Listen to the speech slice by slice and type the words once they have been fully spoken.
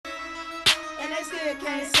still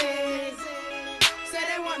can't say. Say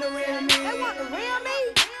they want the real me. They want the real me?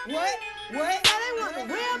 What? What? Say they want the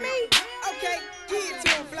real me? Okay, give it to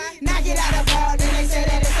him, fly. Knock it out of ball, then they say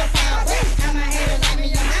that it's a foul. How my haters like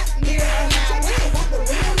me, I'm not near a now. They want the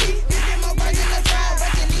real me. You get more birds in the crowd,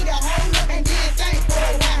 but you need a hold up and then think for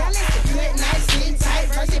a while. Now listen, you ain't nice, sleep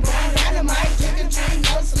tight, first you born dynamite, drinking drink,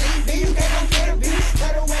 no sleep. B.U.K gon' get a beat,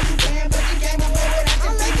 but the way you can, but you came away without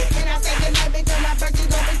your feet. And I say goodnight because my birthday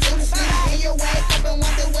gon' be too sleep. And you wake up and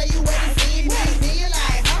wonder where you wait to see me. Then you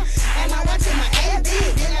like, huh? Am I watching my A.B.?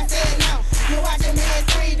 Then I said no, you watching me in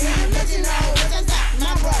 3D. But you know, it's just like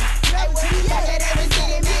my brother. Hey, where you at? That every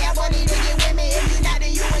city man, I want you to get with me. If you not,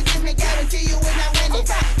 then you ain't just me, guarantee you when I win it.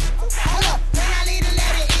 Hold up, when I leave to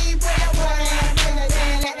let it eat, put your water in the freezer,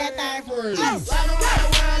 then let that thing freeze. Run around the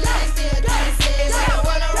world, they still can't say. They don't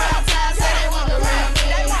wanna ride time, say they want the real me.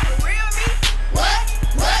 They want the real me? What?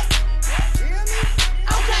 What? Real me?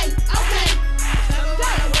 Okay, okay. Run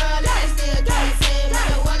around the world, they still can't say. They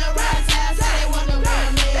don't wanna ride time, say they want the real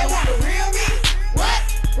me. They want the real me? What?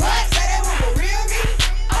 What? Say they want the real me?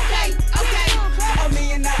 Okay, okay. $1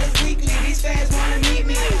 million weekly, these fans wanna meet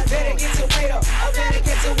me. Better get your weight up, I better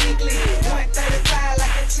get your weekly. 135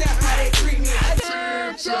 like a champ, how they treat me.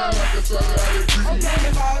 I'm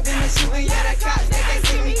involved in the shooting, yeah, the cops, they can't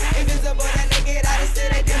see me. Invisible, that they get out, still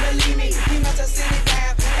they didn't believe me. We must have sit it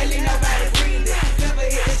down, and leave nobody breathing. Never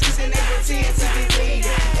hit the streets and they pretend to be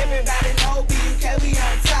bleeding. Everybody know B.U.K, we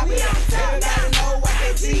on top of them. Everybody know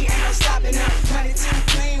YKG, ain't no stopping them. Money too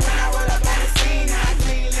clean when I roll up on the scene. And I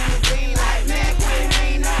clean limousine like man, quit,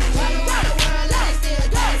 ain't no Run clean. around the world, they still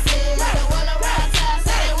can't say. They don't wanna ride time,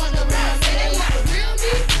 say they want the real me. They want the real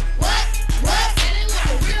me? What? What? Say they want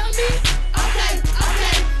the real me? Okay,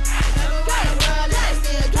 okay. Run around the world, they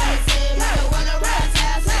still can't say. They don't wanna ride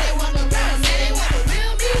time, say they want the real me. They want the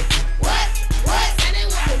real me? What? What? Say they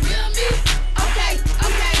want the real me? Okay,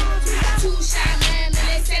 okay. Two shot man, and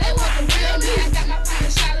they say they want the real me. I got my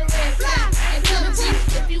partner shot a red flag. And tell the G,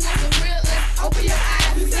 if you want the real us, open your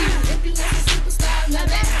eyes and see. If you want the superstar, know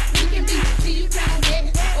that we can be. B.U.K on deck,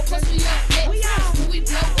 of course we up next. When we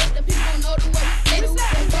blow up, the people know the way. They do,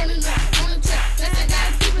 I'm burning up on the track. Plus I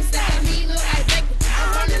gotta keep it stack. I mean, look like bacon. I'm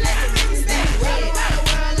running like a bacon stack. Run around the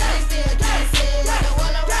world, they still can't say. They don't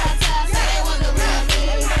wanna ride time, say they want the real me.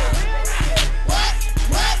 What?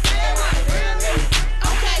 What? Say they want the real me?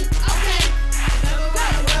 Okay, okay. Run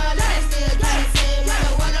around the world, they still can't say. They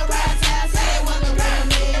don't wanna ride time, say they want the real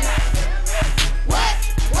me. What?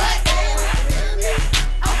 What? Say they want the real me?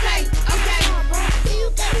 Okay, okay.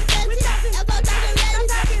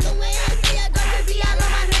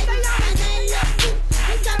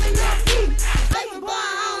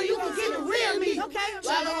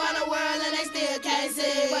 Run around the world and they still can't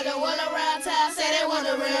see. But they wanna ride time, say they want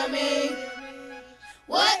the real me.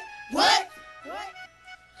 What? What?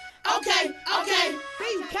 Okay, okay.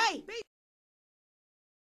 B.U.K.